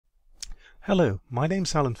Hello, my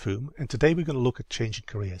name's Alan Foom, and today we're going to look at changing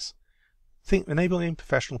careers. Enabling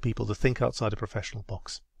professional people to think outside a professional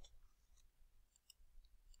box.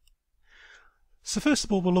 So first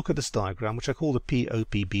of all, we'll look at this diagram, which I call the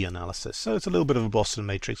POPB analysis. So it's a little bit of a Boston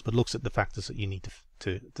matrix, but looks at the factors that you need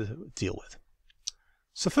to deal with.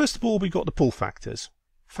 So first of all, we've got the pull factors.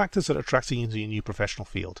 Factors that are attracting you into your new professional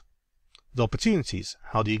field. The opportunities.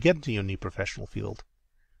 How do you get into your new professional field?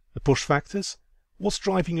 The push factors. What's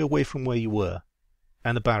driving you away from where you were?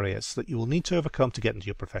 And the barriers that you will need to overcome to get into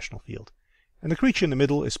your professional field. And the creature in the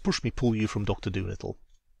middle is push me pull you from Dr. Dolittle.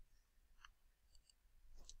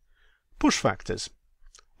 Push factors.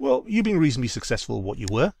 Well, you've been reasonably successful at what you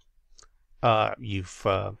were. You've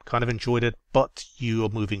kind of enjoyed it, but you are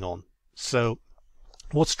moving on. So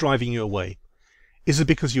what's driving you away? Is it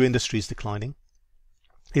because your industry is declining?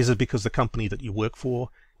 Is it because the company that you work for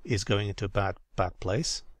is going into a bad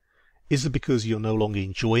place? Is it because you're no longer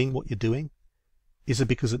enjoying what you're doing? Is it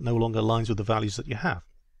because it no longer aligns with the values that you have?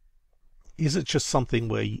 Is it just something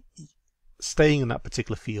where staying in that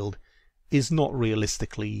particular field is not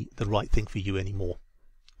realistically the right thing for you anymore?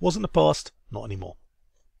 Was in the past, not anymore.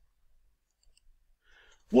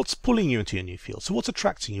 What's pulling you into your new field? So what's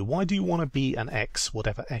attracting you? Why do you want to be an X,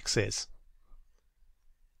 whatever X is?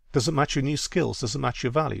 Does it match your new skills? Does it match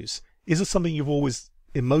your values? Is it something you've always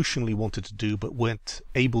emotionally wanted to do but weren't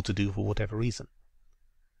able to do for whatever reason?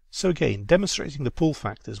 So again, demonstrating the pull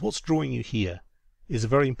factors, what's drawing you here is a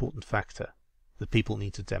very important factor that people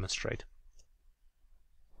need to demonstrate.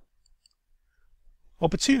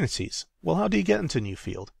 Opportunities. Well, how do you get into a new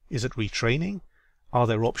field? Is it retraining? Are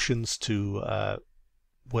there options to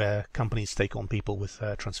where companies take on people with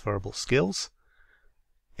transferable skills?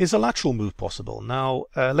 Is a lateral move possible? Now,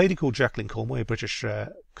 a lady called Jacqueline Conway, a British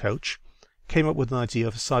coach, came up with an idea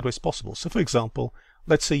of a sideways possible. So for example,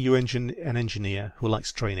 let's say you're an engineer who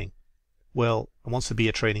likes training, well, and wants to be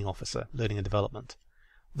a training officer, learning and development.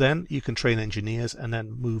 Then you can train engineers and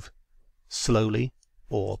then move slowly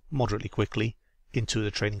or moderately quickly into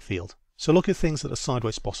the training field. So look at things that are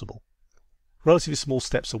sideways possible. Relatively small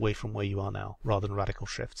steps away from where you are now, rather than radical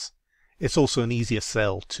shifts. It's also an easier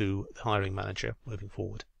sell to the hiring manager moving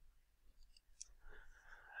forward.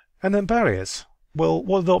 And then barriers. Well,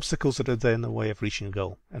 what are the obstacles that are there in the way of reaching a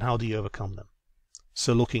goal, and how do you overcome them?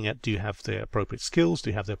 So looking at, do you have the appropriate skills? Do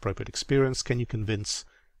you have the appropriate experience? Can you convince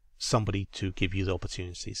somebody to give you the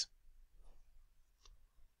opportunities?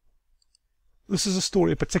 This is a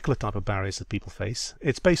story, a particular type of barriers that people face.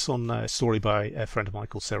 It's based on a story by a friend of mine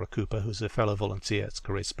called Sarah Cooper, who's a fellow volunteer at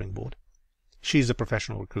Career Springboard. She's a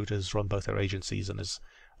professional recruiter, has run both her agencies, and is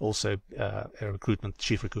also a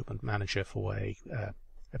chief recruitment manager for a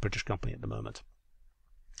British company at the moment.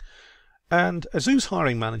 And a zoo's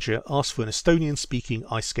hiring manager asked for an Estonian-speaking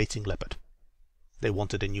ice skating leopard. They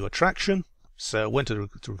wanted a new attraction, so went to the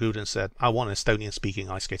recruiter and said, I want an Estonian-speaking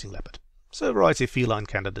ice skating leopard. So a variety of feline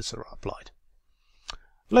candidates applied.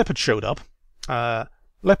 Leopard showed up.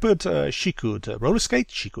 Leopard, she could roller skate,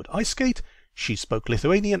 she could ice skate, she spoke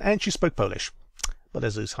Lithuanian, and she spoke Polish. But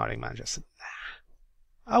the zoo's hiring manager said,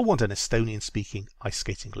 nah, I want an Estonian-speaking ice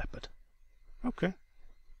skating leopard. Okay.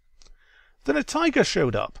 Then a tiger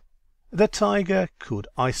showed up. The tiger could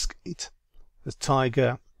ice skate. The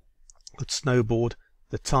tiger could snowboard.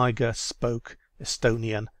 The tiger spoke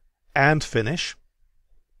Estonian and Finnish.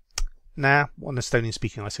 Nah, one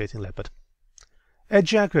Estonian-speaking ice skating leopard. A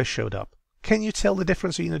jaguar showed up. Can you tell the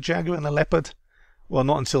difference between a jaguar and a leopard? Well,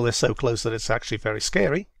 not until they're so close that it's actually very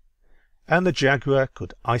scary. And the jaguar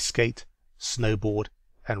could ice skate, snowboard,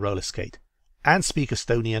 and roller skate, and speak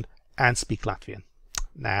Estonian and speak Latvian.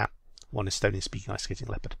 Nah, one Estonian-speaking ice skating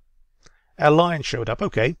leopard. A lion showed up.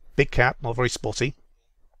 Okay, big cat, not very spotty.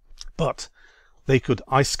 But they could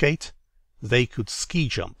ice skate, they could ski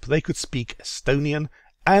jump, they could speak Estonian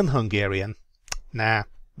and Hungarian. Nah,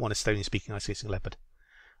 one Estonian-speaking ice skating leopard.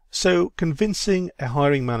 So convincing a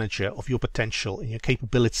hiring manager of your potential and your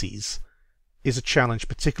capabilities is a challenge,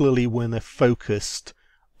 particularly when they're focused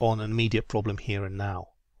on an immediate problem here and now,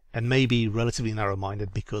 and maybe relatively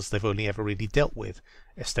narrow-minded because they've only ever really dealt with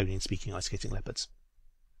Estonian-speaking ice skating leopards.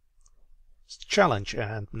 It's a challenge,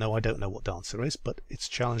 and no, I don't know what the answer is, but it's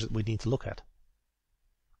a challenge that we need to look at.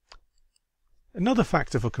 Another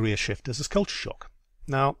factor for career shifters is culture shock.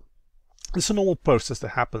 Now, it's a normal process that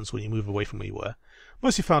happens when you move away from where you were,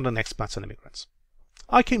 mostly found on expats and immigrants.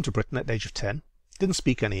 I came to Britain at the age of 10, didn't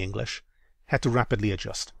speak any English, had to rapidly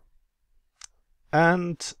adjust.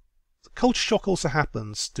 And culture shock also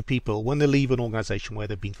happens to people when they leave an organization where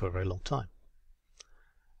they've been for a very long time.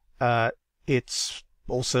 It's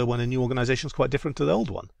also when a new organization is quite different to the old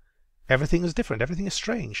one. Everything is different, everything is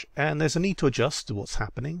strange, and there's a need to adjust to what's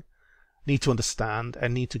happening. need to understand,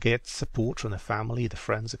 and need to get support from the family, the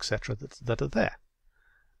friends, etc. that are there.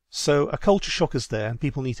 So a culture shock is there, and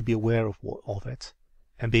people need to be aware of it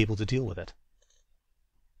and be able to deal with it.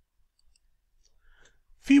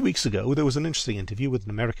 A few weeks ago, there was an interesting interview with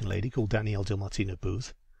an American lady called Danielle DiMartino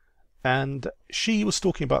Booth, and she was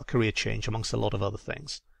talking about career change amongst a lot of other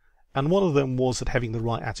things. And one of them was that having the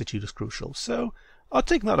right attitude is crucial. So I'll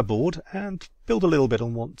take that aboard and build a little bit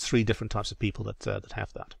on 3 different types of people that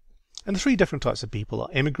have that. And the 3 different types of people are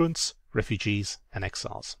immigrants, refugees, and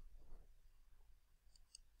exiles.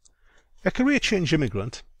 A career change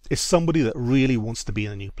immigrant is somebody that really wants to be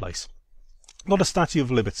in a new place. Not a Statue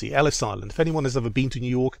of Liberty, Ellis Island. If anyone has ever been to New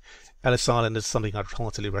York, Ellis Island is something I'd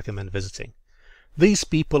heartily recommend visiting. These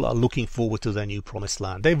people are looking forward to their new promised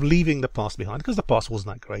land. They're leaving the past behind because the past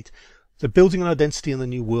wasn't that great. They're building an identity in the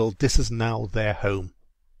new world. This is now their home.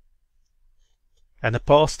 And the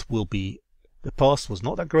past was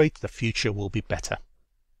not that great. The future will be better.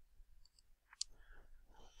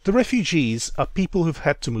 The refugees are people who've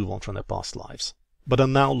had to move on from their past lives, but are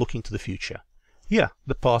now looking to the future. Yeah,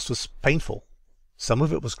 the past was painful. Some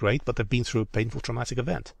of it was great, but they've been through a painful traumatic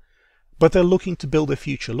event. But they're looking to build their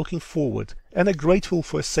future, looking forward, and they're grateful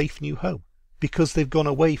for a safe new home because they've gone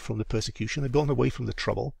away from the persecution, they've gone away from the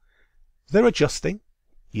trouble. They're adjusting.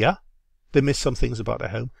 Yeah, they miss some things about their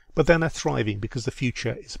home, but then they're thriving because the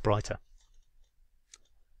future is brighter.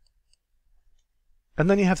 And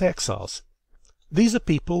then you have the exiles. These are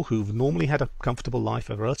people who've normally had a comfortable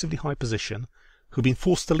life, a relatively high position, who've been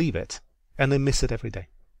forced to leave it, and they miss it every day.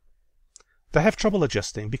 They have trouble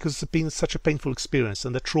adjusting because it's been such a painful experience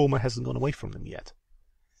and the trauma hasn't gone away from them yet.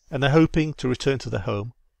 And they're hoping to return to their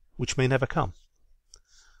home, which may never come.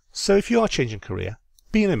 So if you are changing career,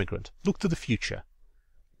 be an immigrant, look to the future.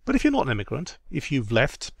 But if you're not an immigrant, if you've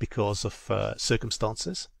left because of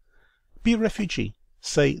circumstances, be a refugee.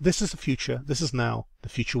 Say, this is the future, this is now, the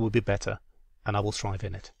future will be better, and I will thrive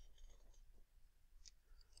in it.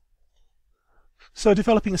 So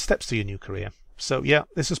developing the steps to your new career. So yeah,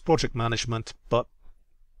 this is project management, but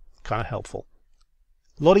kind of helpful.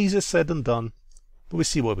 A lot easier said than done, but we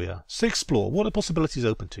see where we are. So explore, what are possibilities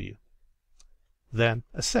open to you? Then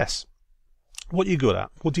assess. What are you good at?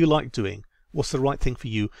 What do you like doing? What's the right thing for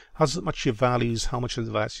you? How does it match your values? How much of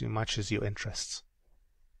the value matches your interests?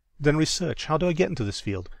 Then research. How do I get into this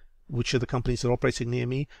field? Which are the companies that are operating near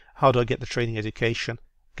me? How do I get the training education?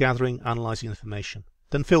 Gathering, analyzing information.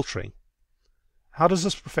 Then filtering. How does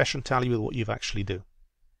this profession tally with what you actually do?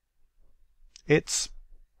 It's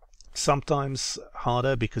sometimes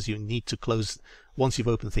harder because you need to close, once you've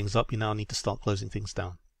opened things up, you now need to start closing things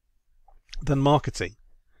down. Then marketing.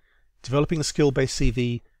 Developing a skill-based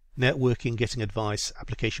CV, networking, getting advice,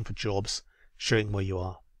 application for jobs, showing where you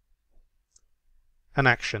are. And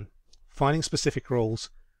action. Finding specific roles,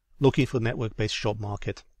 looking for network-based job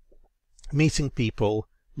market, meeting people,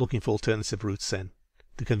 looking for alternative routes in,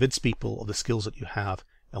 to convince people of the skills that you have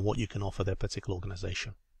and what you can offer their particular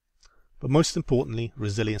organization. But most importantly,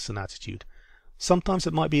 resilience and attitude. Sometimes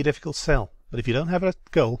it might be a difficult sell, but if you don't have a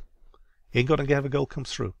goal, you ain't going to have a goal come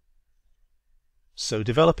through. So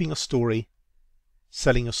developing a story,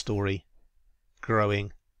 selling your story,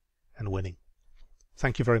 growing and winning.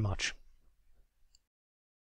 Thank you very much.